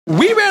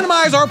We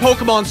randomize our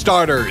Pokemon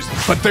starters,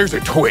 but there's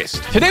a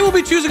twist. Today we'll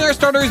be choosing our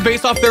starters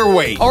based off their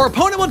weight. Our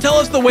opponent will tell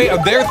us the weight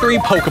of their 3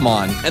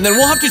 Pokemon, and then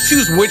we'll have to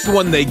choose which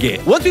one they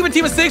get. Once we have a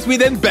team of 6, we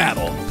then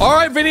battle. All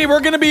right, Vinny, we're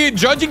gonna be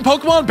judging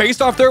Pokemon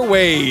based off their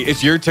weight.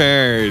 It's your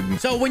turn.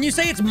 So when you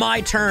say it's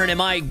my turn,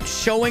 am I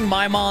showing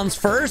my mons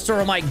first,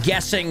 or am I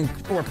guessing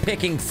or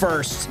picking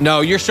first? No,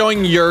 you're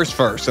showing yours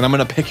first, and I'm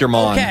gonna pick your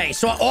mon. Okay,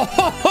 so,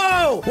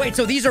 wait,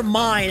 so these are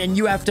mine, and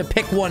you have to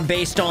pick one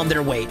based on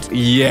their weight.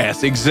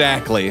 Yes,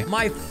 exactly.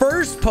 My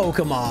first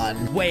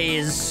Pokemon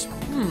weighs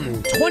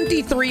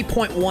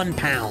 23.1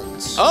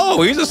 pounds.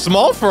 Oh, he's a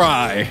small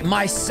fry.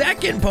 My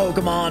second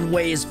Pokemon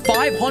weighs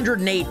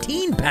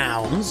 518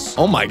 pounds.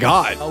 Oh my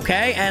God.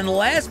 Okay, and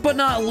last but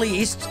not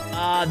least,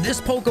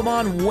 this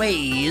Pokemon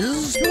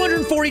weighs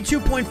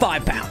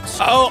 242.5 pounds.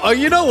 Oh,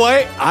 you know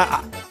what?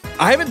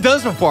 I haven't done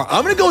this before.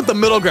 I'm gonna go with the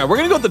middle ground. We're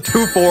gonna go with the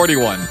 240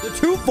 one. The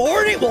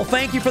 240? Well,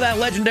 thank you for that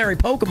legendary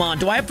Pokemon.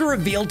 Do I have to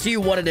reveal to you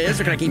what it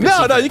is, or can I keep it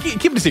secret? No, you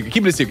keep it a secret.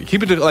 Keep it a secret.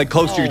 Keep it like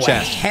close to your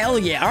chest. Hell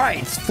yeah. All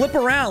right, flip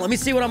around. Let me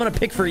see what I'm gonna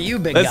pick for you,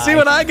 big guy. Let's see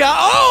what I got.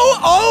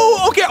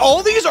 Oh, okay.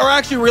 All these are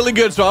actually really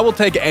good, so I will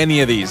take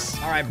any of these.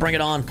 All right, bring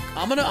it on.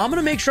 I'm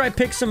gonna make sure I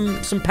pick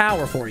some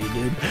power for you,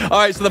 dude. All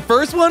right, so the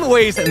first one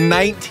weighs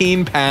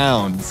 19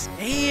 pounds.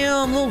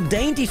 Damn, little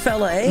dainty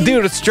fella, eh?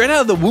 Dude, it's straight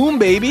out of the womb,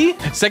 baby.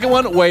 Second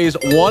one weighs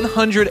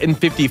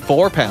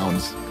 154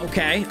 pounds.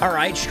 Okay, all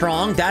right,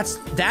 strong.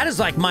 That is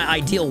like my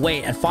ideal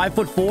weight at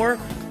 5'4",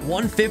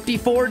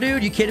 154,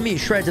 dude. You kidding me? You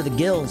shred to the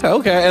gills.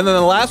 Okay, and then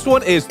the last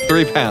one is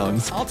 3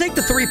 pounds. I'll take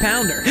the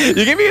 3-pounder.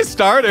 You give me a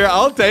starter,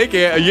 I'll take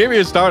it. You give me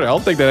a starter, I'll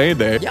take that any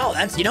day. Yo,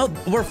 that's,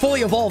 we're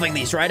fully evolving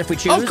these, right? If we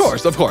choose. Of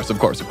course,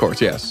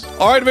 yes.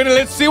 All right, Vinny,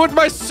 let's see what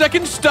my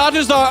second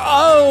starters are.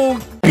 Oh,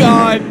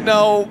 God,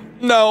 no.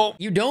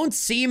 You don't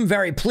seem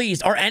very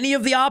pleased. Are any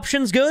of the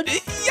options good?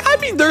 I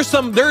mean, there's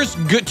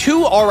good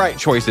 2 all right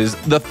choices.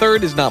 The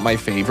third is not my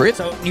favorite.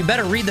 So you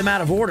better read them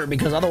out of order,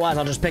 because otherwise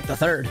I'll just pick the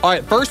third. All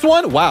right, first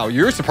one. Wow,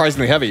 you're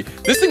surprisingly heavy.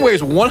 This thing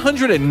weighs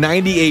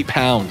 198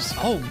 pounds.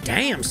 Oh,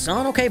 damn,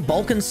 son. Okay,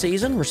 Vulcan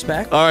season,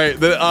 respect. All right,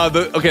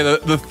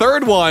 the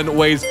third one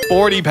weighs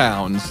 40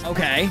 pounds.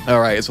 Okay. All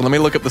right, so let me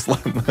look up this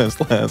last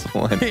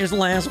one. Here's the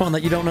last one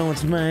that you don't know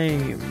its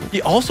name.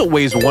 He also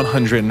weighs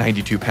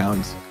 192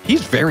 pounds.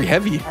 He's very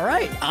heavy. All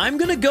right, I'm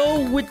gonna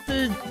go with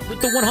the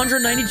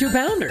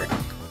 192-pounder.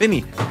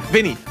 Vinny,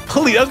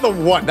 please,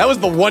 that was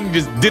the one you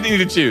just didn't need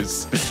to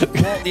choose.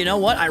 Well, you know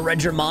what? I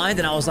read your mind,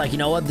 and I was like, you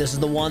know what? This is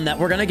the one that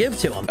we're gonna give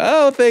to him.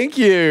 Oh, thank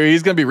you.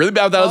 He's gonna be really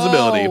bad without his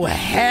ability. Oh,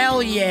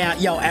 hell yeah.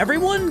 Yo,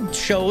 everyone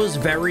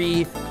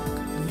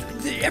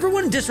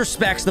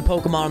disrespects the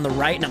Pokemon on the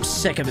right, and I'm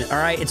sick of it, all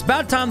right? It's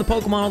about time the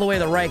Pokemon all the way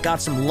to the right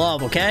got some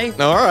love, okay?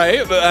 All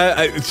right,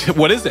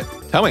 what is it?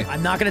 Tell me.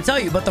 I'm not going to tell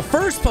you, but the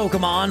first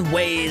Pokemon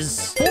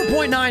weighs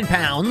 4.9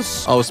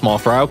 pounds. Oh, small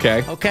fry,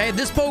 okay. Okay,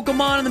 this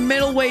Pokemon in the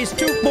middle weighs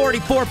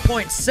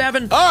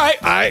 244.7. All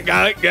right,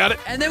 got it.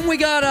 And then we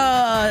got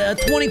a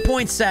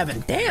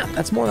 20.7. Damn,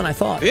 that's more than I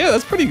thought. Yeah,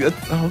 that's pretty good.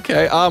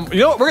 Okay, you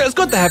know what? Let's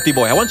go with the Hefty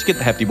Boy. I want you to get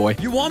the Hefty Boy.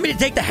 You want me to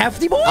take the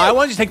Hefty Boy? I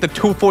want you to take the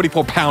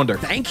 244-pounder.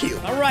 Thank you.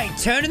 All right,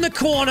 turn in the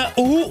corner.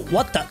 Ooh,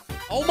 what the?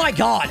 Oh my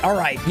God. All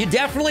right, you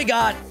definitely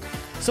got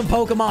some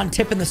Pokemon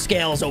tipping the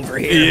scales over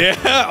here.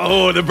 Yeah.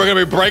 Oh, they're gonna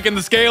be breaking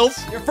the scales.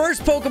 Your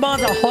first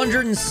Pokemon's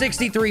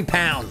 163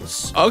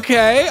 pounds.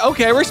 Okay,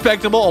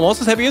 respectable. Almost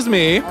as heavy as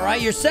me. All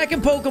right, your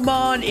second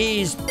Pokemon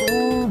is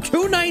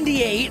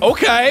 298.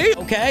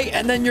 Okay,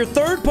 and then your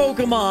third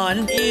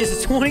Pokemon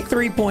is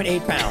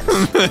 23.8 pounds.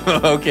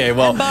 Okay,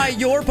 well. And by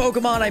your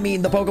Pokemon, I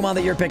mean the Pokemon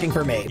that you're picking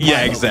for me.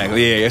 Yeah,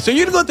 exactly. Yeah. So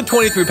you'd go with the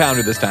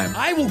 23-pounder this time.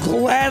 I will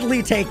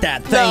gladly take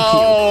that. Thank you.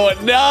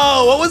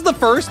 No. What was the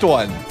first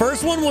one?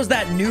 First one was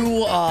that new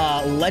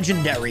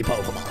legendary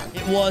Pokemon.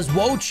 It was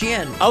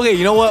Wo-Chien. Okay,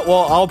 you know what?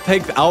 Well, I'll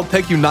take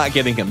you not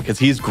getting him because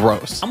he's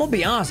gross. I'm gonna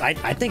be honest. I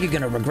think you're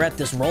gonna regret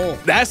this roll.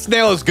 That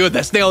snail is good.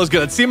 Let's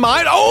see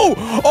mine.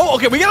 Oh,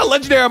 okay. We got a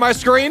legendary on my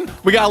screen.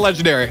 We got a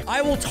legendary.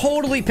 I will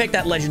totally pick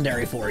that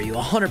legendary for you.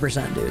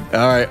 100%, dude.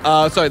 All right.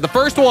 Sorry. The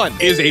first one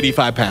is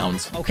 85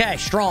 pounds. Okay,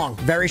 strong.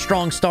 Very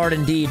strong start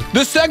indeed.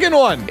 The second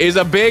one is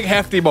a big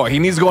hefty boy. He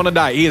needs to go on a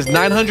diet. He is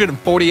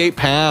 948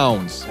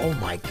 pounds. Oh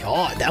my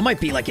God. That might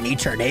be like an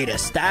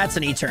Eternatus. That's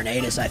an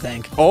Eternatus, I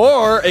think.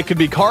 Or it could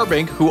be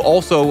Carbink, who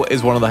also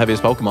is one of the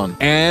heaviest Pokemon.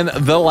 And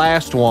the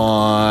last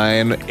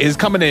one is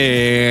coming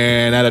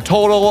in at a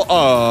total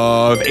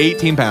of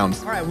 18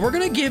 pounds. All right, we're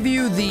going to give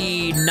you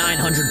the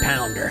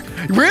 900-pounder.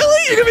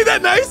 Really? You're going to be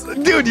that nice?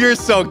 Dude, you're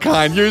so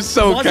kind. You're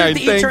so kind.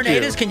 Was it the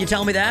Eternatus? Can you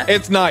tell me that?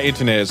 It's not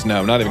Eternatus.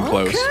 No, not even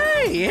close.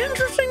 Okay,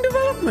 interesting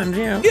development,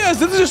 yeah. Yes,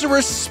 this is just a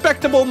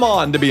respectable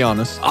mon, to be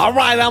honest. All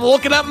right, I'm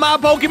looking at my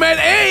Pokemon,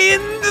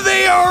 and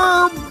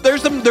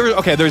there's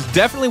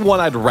definitely one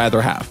I'd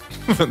rather have.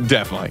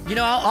 Definitely. You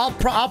know,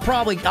 I'll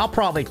probably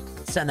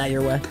send that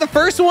your way. The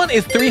first one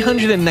is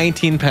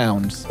 319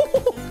 pounds.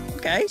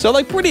 Okay. So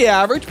like pretty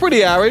average,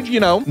 you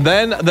know.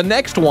 Then the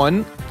next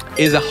one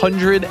is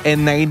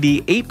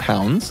 198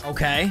 pounds.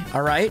 Okay,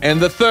 all right. And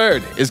the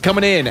third is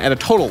coming in at a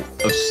total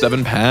of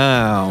 7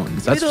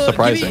 pounds. That's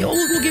surprising.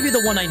 We'll give you the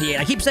 198.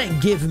 I keep saying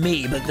give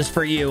me, but this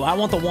for you. I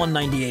want the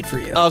 198 for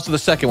you. Oh, so the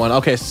second one.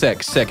 Okay,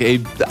 sick. A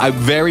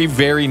very,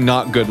 very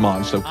not good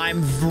mon. So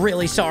I'm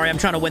really sorry. I'm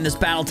trying to win this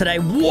battle today.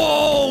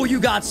 Whoa, you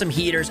got some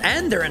heaters,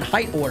 and they're in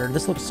height order.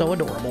 This looks so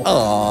adorable.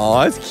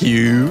 Oh, that's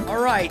cute.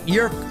 All right,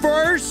 your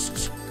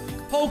first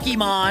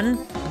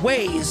Pokemon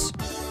weighs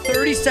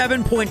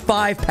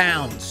 37.5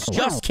 pounds.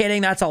 Just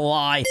kidding, that's a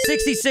lie.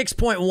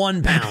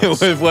 66.1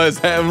 pounds. It was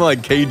having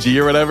like kg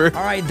or whatever.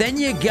 All right, then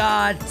you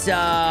got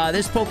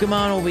this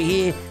Pokemon over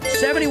here,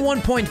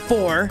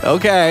 71.4.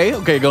 Okay,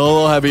 go a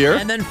little heavier.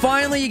 And then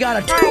finally you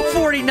got a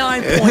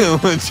 249.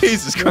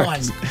 Jesus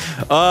Christ.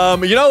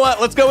 You know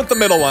what? Let's go with the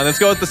middle one. Let's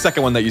go with the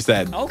second one that you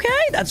said. Okay,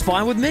 that's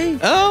fine with me.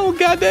 Oh,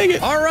 god dang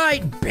it. All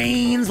right,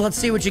 Beans, let's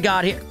see what you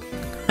got here.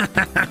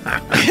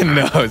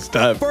 No, it's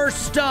tough.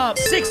 First up,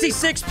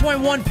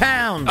 66.1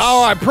 pounds.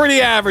 All right,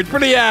 pretty average.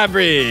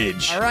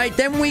 All right,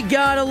 then we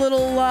got a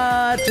little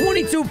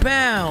 22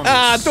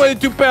 pounds.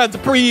 22 pounds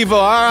of pre-evo. All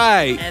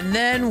right. And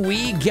then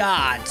we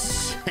got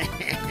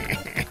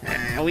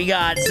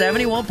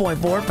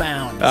 71.4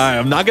 pounds. All right,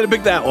 I'm not going to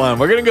pick that one.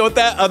 We're going to go with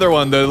that other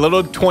one, the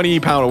little 20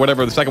 pound or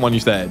whatever, the second one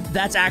you said.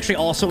 That's actually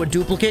also a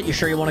duplicate. You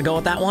sure you want to go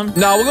with that one?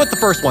 No, we'll go with the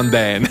first one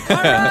then. All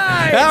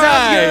right.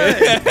 Sounds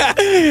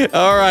good.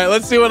 All right,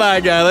 let's see what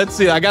I got. Let's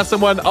see. I got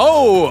someone.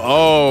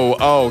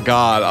 Oh,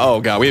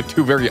 God. We have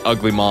two very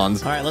ugly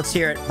mons. All right, let's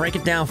hear it. Break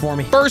it down for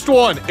me. First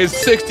one is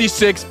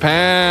 66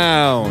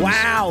 pounds.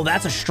 Wow,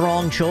 that's a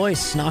strong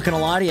choice. Not going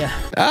to lie to you.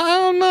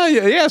 I don't know.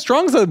 Yeah,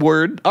 strong's a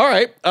word. All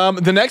right.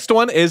 The next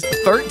one is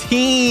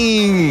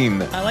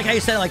 13. I like how you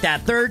said it like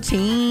that.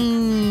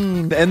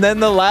 13. And then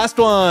the last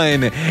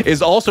one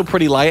is also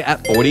pretty light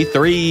at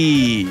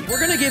 43. We're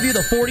going to give you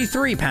the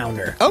 43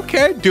 pounder.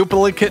 Okay,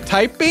 duplicate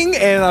typing,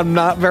 and I'm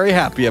not very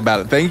happy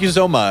about it. Thank you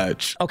so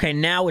much. Okay,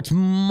 now it's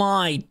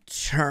my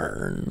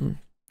turn.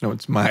 No,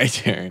 it's my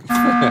turn.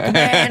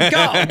 Man,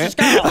 go. Just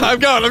go. I'm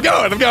going.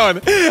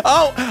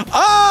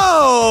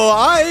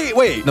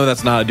 Wait. No,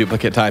 that's not a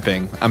duplicate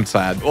typing. I'm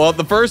sad. Well,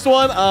 the first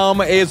one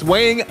is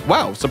weighing,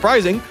 wow,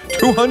 surprising,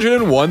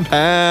 201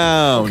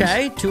 pounds.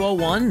 Okay,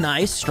 201.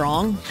 Nice,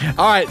 strong.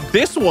 All right,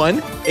 this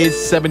one is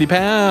 70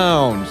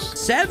 pounds.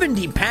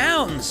 70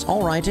 pounds.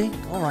 All righty.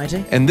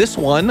 And this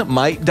one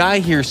might die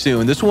here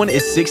soon. This one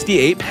is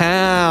 68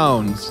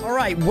 pounds. All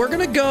right, we're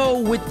going to go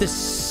with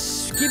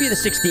give you the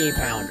 68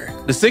 pounder.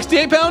 The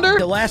 68 pounder?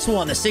 The last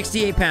one, the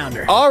 68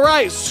 pounder. All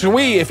right,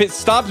 sweet. If it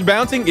stops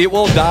bouncing, it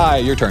will die.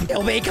 Your turn.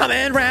 It'll be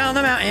coming round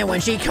the mountain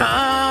when she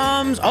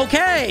comes.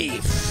 Okay.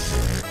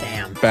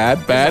 Damn.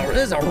 Bad.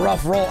 This is a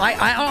rough roll.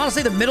 I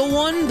honestly, the middle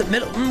one,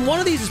 one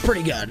of these is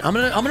pretty good. I'm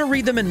gonna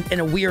read them in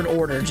a weird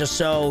order just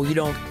so you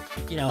don't,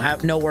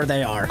 know where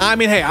they are. I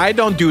mean, hey, I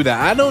don't do that.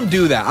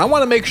 I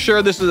want to make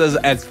sure this is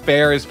as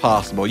fair as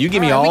possible. You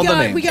give me all the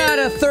names. We got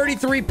a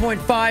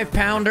 33.5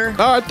 pounder.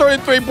 All right,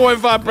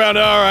 33.5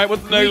 pounder. All right,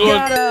 what's the next one? We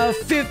got a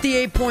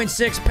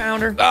 58.6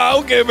 pounder.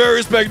 Okay, very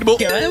respectable.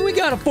 Yeah, and we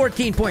got a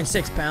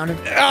 14.6 pounder.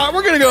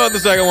 We're gonna go with the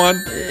second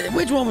one.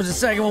 Which one was the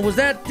second one? Was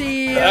that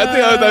the? I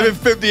think I was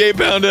 58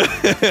 pounder.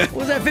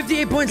 Was that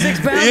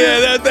 58.6 pounder? Yeah,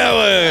 that's that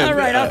one. All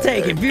right, I'll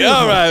take it. Beautiful.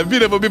 All right,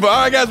 beautiful. All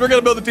right, guys, we're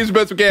gonna build the teams as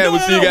best we can. We'll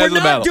see you guys in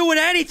the battle. We're not doing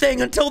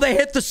anything until they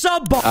hit the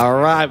sub bar. All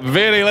right,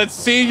 Vinny, let's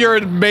see your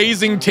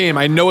amazing team.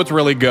 I know it's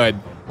really good.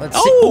 Let's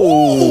see.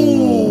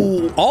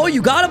 Oh,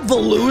 you got a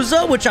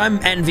Veluza, which I'm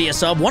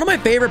envious of. One of my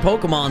favorite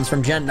Pokemons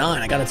from Gen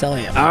 9, I gotta tell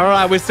you. All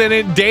right, we sent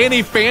it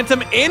Danny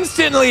Phantom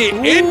instantly.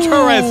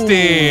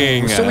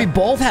 Interesting. So we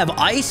both have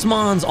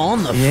Icemons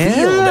on the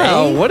field,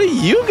 eh? What are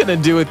you gonna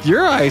do with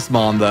your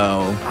Icemon,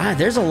 though?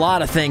 There's a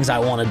lot of things I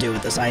want to do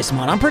with this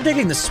Icemon. I'm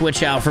predicting the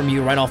switch out from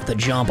you right off the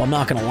jump. I'm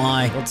not gonna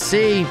lie. Let's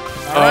see.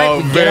 All right,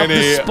 we get up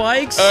the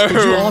spikes. Did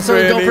you also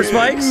go for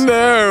spikes?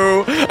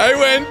 No, I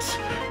went...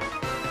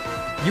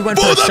 You went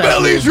for the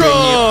belly drum!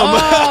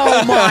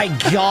 Oh my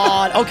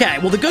god. Okay,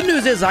 well the good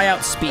news is I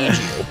outspeed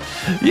you.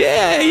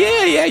 Yeah,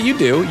 you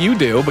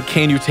do. But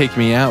can you take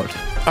me out?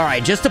 All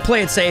right, just to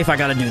play it safe, I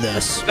gotta do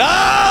this.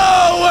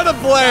 Oh, what a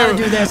player! I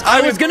gotta do this.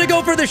 I was gonna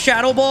go for the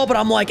Shadow Ball, but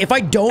I'm like, if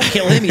I don't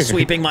kill him, he's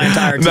sweeping my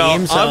entire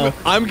team. So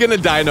I'm gonna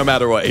die no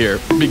matter what here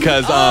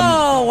because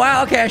Oh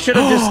wow, okay, I should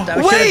have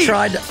just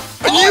tried.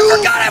 I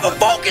forgot I have a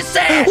focus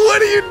sand!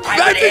 What are you? I'm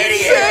an idiot!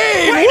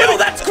 Insane. Wait, no,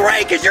 that's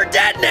great, because you're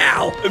dead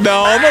now!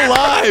 No, I'm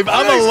alive!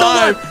 I'm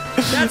alive!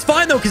 That's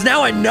fine, though, because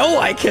now I know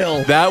I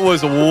killed. That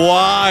was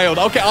wild.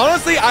 Okay,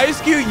 honestly, Ice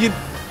Cube,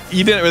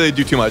 you didn't really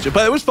do too much,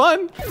 but it was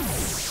fun.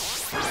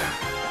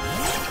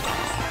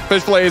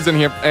 Fish Fillet is in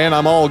here, and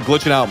I'm all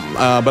glitching out,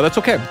 but that's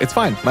okay. It's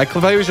fine. My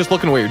Clefairy is just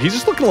looking weird. He's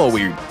just looking a little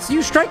weird. So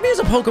you strike me as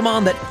a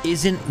Pokemon that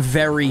isn't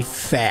very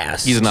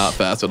fast. He's not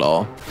fast at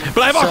all.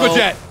 But I have Aqua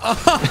Jet.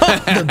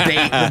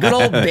 The good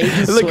old bait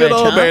and switch. The good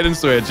old bait and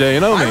switch. Yeah, you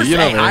know me. You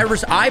know me.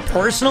 I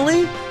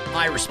personally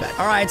respect.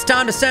 All right, it's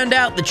time to send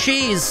out the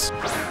cheese.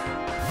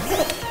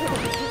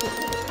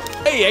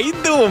 Hey, how you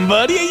doing,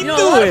 buddy? How you doing?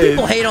 A lot of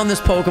people hate on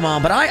this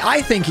Pokemon, but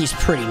I think he's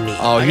pretty neat.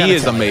 Oh, he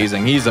is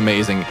amazing. He's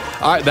amazing.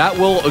 All right, that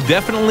will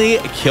definitely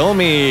kill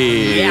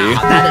me. Yeah,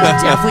 that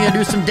is definitely going to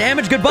do some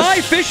damage. Goodbye,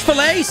 fish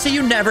fillet. See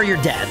you never.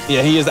 You're dead.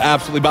 Yeah, he is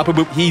absolutely bop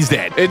boop. He's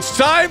dead. It's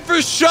time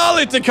for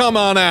Charlotte to come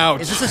on out.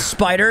 Is this a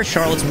spider?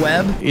 Charlotte's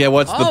Web? Yeah,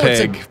 what's the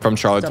pig from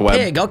Charlotte's Web?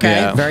 Pig, okay.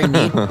 Yeah. Very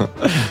neat. All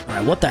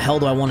right, what the hell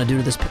do I want to do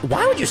to this pig?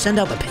 Why would you send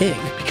out the pig?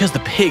 Because the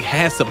pig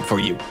has something for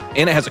you,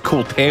 and it has a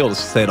cool tail to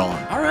sit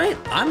on. All right,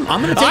 I'm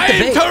going to take the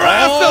pig.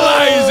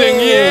 Terrestrializing,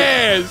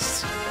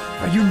 yes!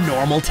 Are you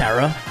normal,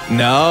 Terra?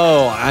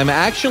 No, I'm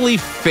actually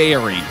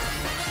fairy.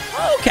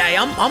 Okay,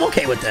 I'm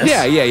okay with this.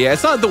 Yeah.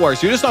 It's not the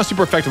worst. You're just not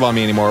super effective on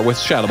me anymore with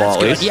Shadow Ball,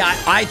 at least. Yeah,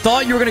 I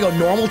thought you were going to go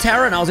normal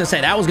Terra, and I was going to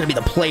say that was going to be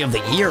the play of the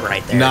year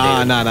right there.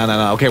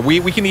 No. Okay,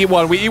 we can eat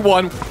one. We eat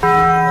one.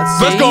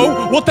 Let's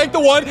go. We'll take the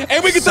one,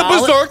 and we get the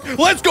Berserk.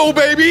 Let's go,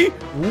 baby.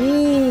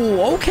 Ooh,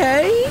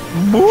 okay.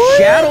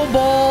 Shadow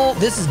Ball.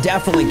 This is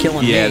definitely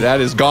killing me. Yeah,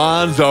 that is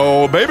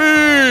gonzo,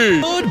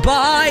 baby.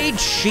 Goodbye,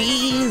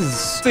 cheese.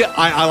 See,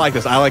 I like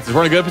this.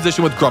 We're in a good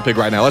position with Grumpig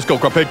right now. Let's go,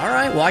 Grumpig. All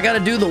right, well, I got to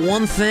do the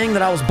one thing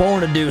that I was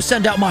born to do.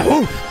 Send out my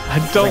whoop.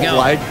 I don't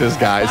like this,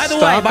 guy.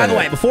 By the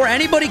way, before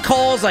anybody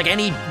calls like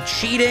any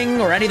cheating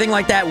or anything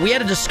like that, we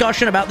had a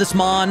discussion about this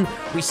mon.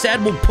 We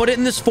said we'll put it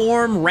in this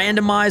form,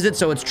 randomize it,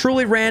 so it's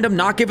truly random,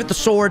 not give it the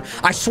sword.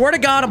 I swear to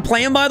God, I'm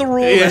playing by the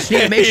rules. I just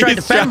need to make sure I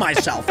defend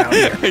myself out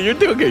here. You're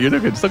doing good.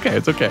 It's okay.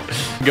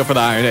 Go for the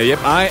Iron Head. Yep,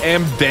 I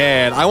am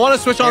dead. I want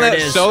to switch on that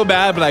so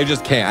bad, but I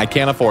just can't. I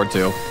can't afford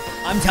to.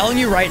 I'm telling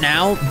you right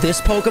now,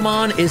 this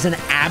Pokemon is an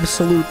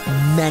absolute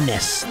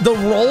menace. The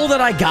roll that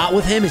I got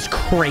with him is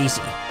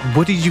crazy.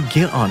 What did you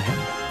get on him?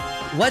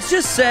 Let's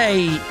just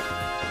say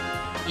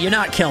you're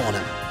not killing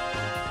him.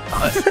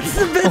 That's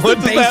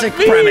the basic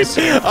premise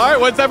here. All right,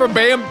 what's that for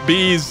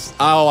Bambi's?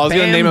 Oh, I was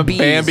going to name him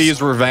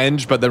Bambi's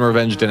Revenge, but then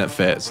Revenge didn't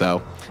fit,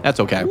 so that's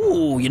okay.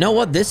 Ooh, you know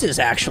what? This is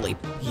actually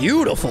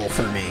beautiful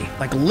for me.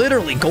 Like,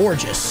 literally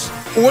gorgeous.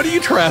 What are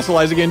you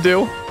terrestrializing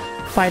into?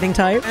 Fighting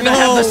type. And I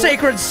have the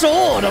Sacred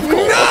Sword, of course.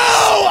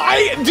 No!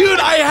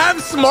 I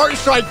have Smart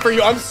Strike for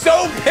you. I'm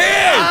so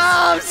pissed.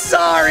 I'm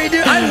sorry,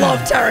 dude. I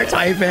love Terra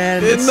type,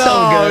 man. It's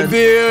so good.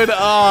 Dude.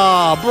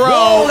 Oh, bro.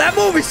 Whoa, that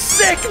move is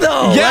sick,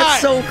 though. Yeah,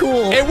 that's so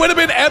cool. It would have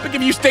been epic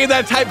if you stayed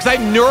that type, because I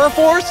have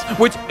Neuroforce,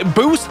 which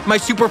boosts my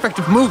super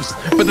effective moves.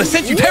 But the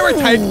since you Terra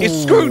type, it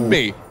screwed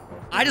me.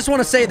 I just want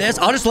to say this.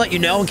 I'll just let you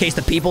know in case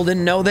the people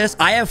didn't know this.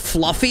 I have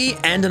Fluffy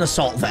and an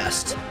Assault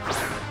Vest.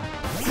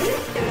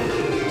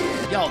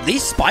 Yo,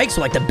 these spikes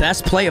are like the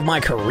best play of my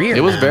career.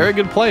 It was very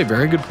good play,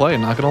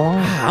 not gonna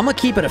lie. I'm gonna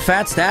keep it a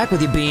fat stack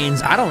with you,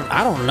 Beans. I don't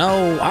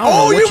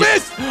know. You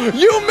missed!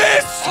 You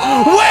missed!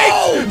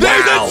 Wait!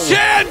 There's a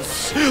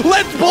chance!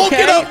 Let's bulk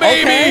it up,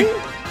 baby!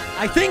 Okay.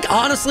 I think,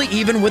 honestly,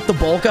 even with the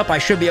bulk up, I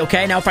should be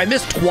okay. Now, if I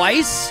miss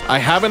twice... I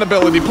have an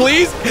ability,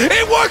 please!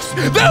 It works!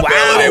 The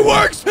ability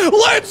works!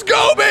 Let's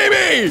go,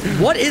 baby!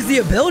 What is the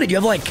ability? Do you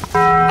have, like...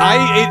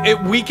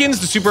 It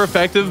weakens the super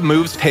effective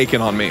moves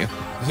taken on me.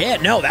 Yeah,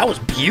 no, that was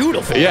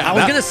beautiful. Yeah, I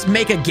was going to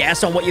make a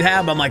guess on what you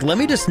have, but I'm like, let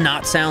me just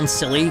not sound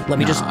silly. Let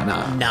me just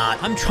not.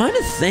 I'm trying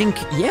to think.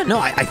 Yeah, no,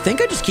 I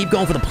think I just keep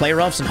going for the play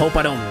roughs and hope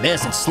I don't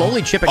miss. It's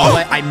slowly chipping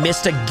away. I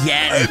missed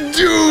again.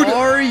 Dude!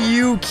 Are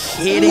you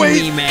kidding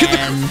me,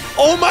 man?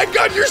 Oh my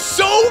God, you're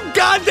so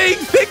goddamn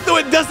thick, though.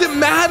 It doesn't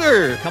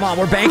matter. Come on,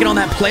 we're banking on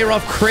that play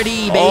rough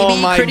critty, baby. Oh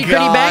my Critty,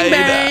 bang,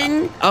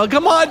 bang. Oh,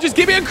 come on, just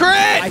give me a crit.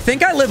 I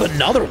think I live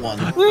another one.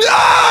 No,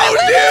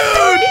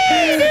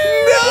 dude!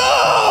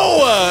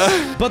 No!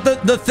 But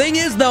the thing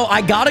is, though,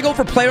 I gotta go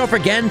for play rough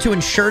again to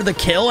ensure the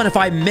kill, and if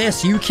I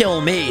miss, you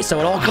kill me. So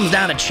it all comes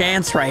down to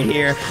chance right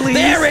here. Please.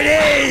 There it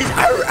is!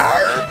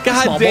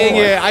 God dang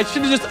it. I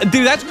should have just...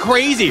 Dude, that's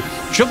crazy.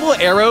 Triple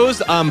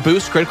arrows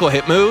boost critical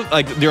hit move.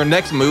 Like, your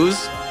next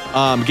moves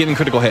getting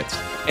critical hits.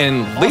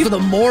 And also, the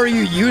more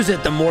you use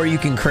it, the more you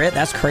can crit.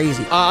 That's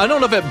crazy. I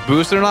don't know if it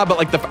boosted or not, but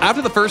like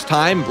after the first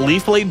time,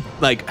 Leaf Blade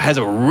like has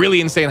a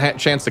really insane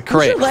chance to crit.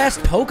 What's your last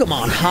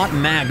Pokemon? Hot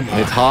Magma.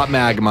 It's Hot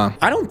Magma.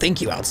 I don't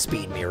think you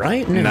outspeed me,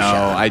 right? No,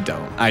 I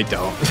don't. I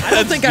don't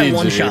think I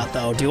one shot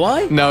though. Do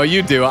I? No,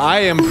 you do.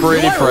 I am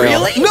pretty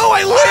frail. Really? No,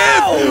 I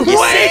live.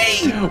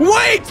 Wow,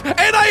 wait,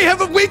 and I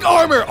have a weak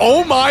armor.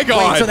 Oh my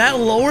God. Wait, so that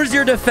lowers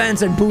your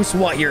defense and boosts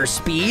what? Your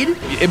speed?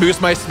 It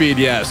boosts my speed.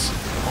 Yes.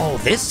 Oh,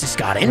 this just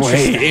got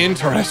interesting. Wait,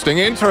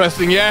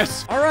 interesting,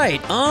 yes. All right,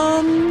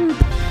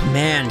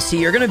 man, see,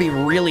 you're gonna be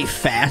really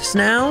fast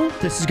now.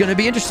 This is gonna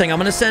be interesting. I'm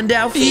gonna send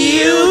out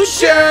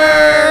Future.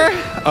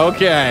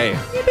 Okay.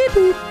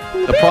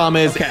 The problem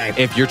is,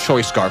 if you're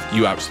Choice Scarf,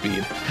 you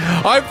outspeed.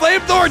 Our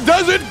Flamethrower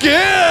doesn't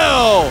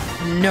kill!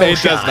 No it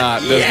shot. Does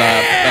not. No,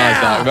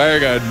 it's not. Very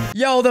good.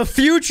 Yo, the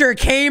future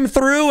came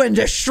through and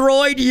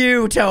destroyed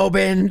you,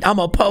 Tobin. I'm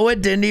a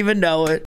poet, didn't even know it.